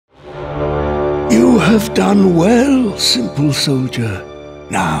have done well, simple soldier.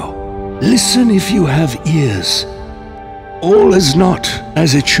 Now, listen if you have ears. All is not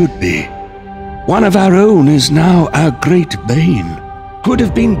as it should be. One of our own is now our great bane. 'Twould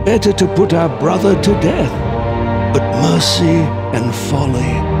have been better to put our brother to death, but mercy and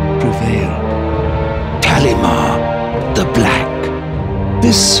folly prevailed. Talimar the Black.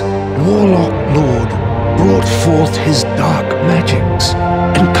 This warlock lord brought forth his dark magics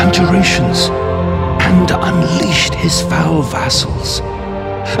and conjurations, and unleashed his foul vassals.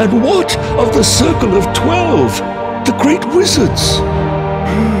 And what of the Circle of 12, the great wizards?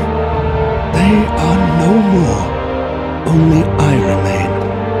 They are no more, only I remain.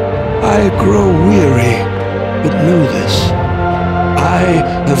 I grow weary, but know this. I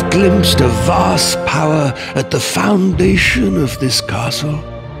have glimpsed a vast power at the foundation of this castle.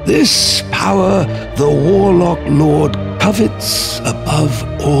 This power the Warlock Lord covets above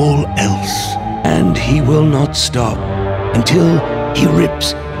all else, and he will not stop until he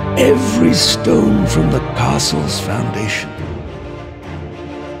rips every stone from the castle's foundation.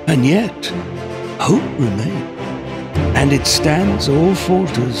 And yet, hope remains, and it stands or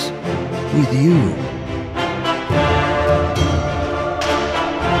falters with you.